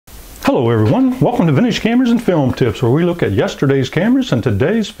Hello everyone, welcome to Vintage Cameras and Film Tips, where we look at yesterday's cameras and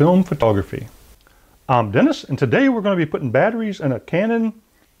today's film photography. I'm Dennis, and today we're going to be putting batteries in a Canon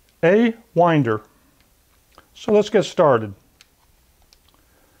AE Winder. So let's get started.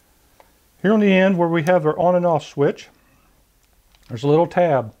 Here on the end where we have our on and off switch, there's a little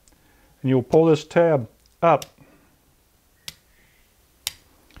tab, and you'll pull this tab up.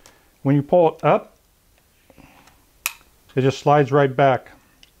 When you pull it up, it just slides right back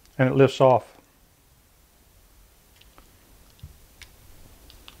and it lifts off.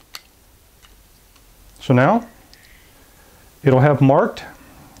 So now it'll have marked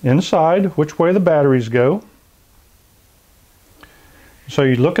inside which way the batteries go. So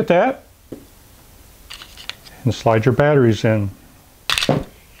you look at that and slide your batteries in.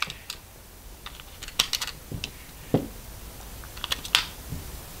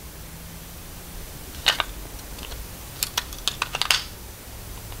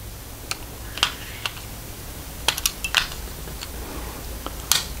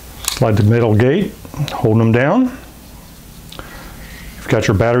 Slide the middle gate, holding them down. You've got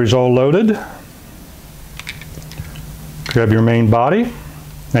your batteries all loaded. Grab your main body.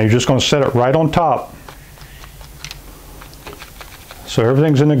 Now you're just going to set it right on top. So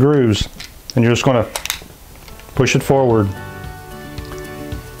everything's in the grooves, and you're just going to push it forward.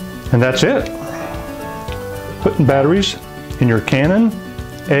 And that's it. Putting batteries in your Canon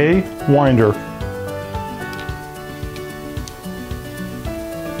AE Winder.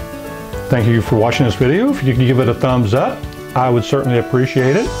 Thank you for watching this video. If you could give it a thumbs up, I would certainly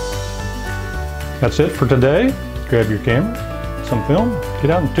appreciate it. That's it for today. Grab your camera, some film, get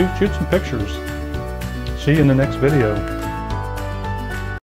out and shoot some pictures. See you in the next video.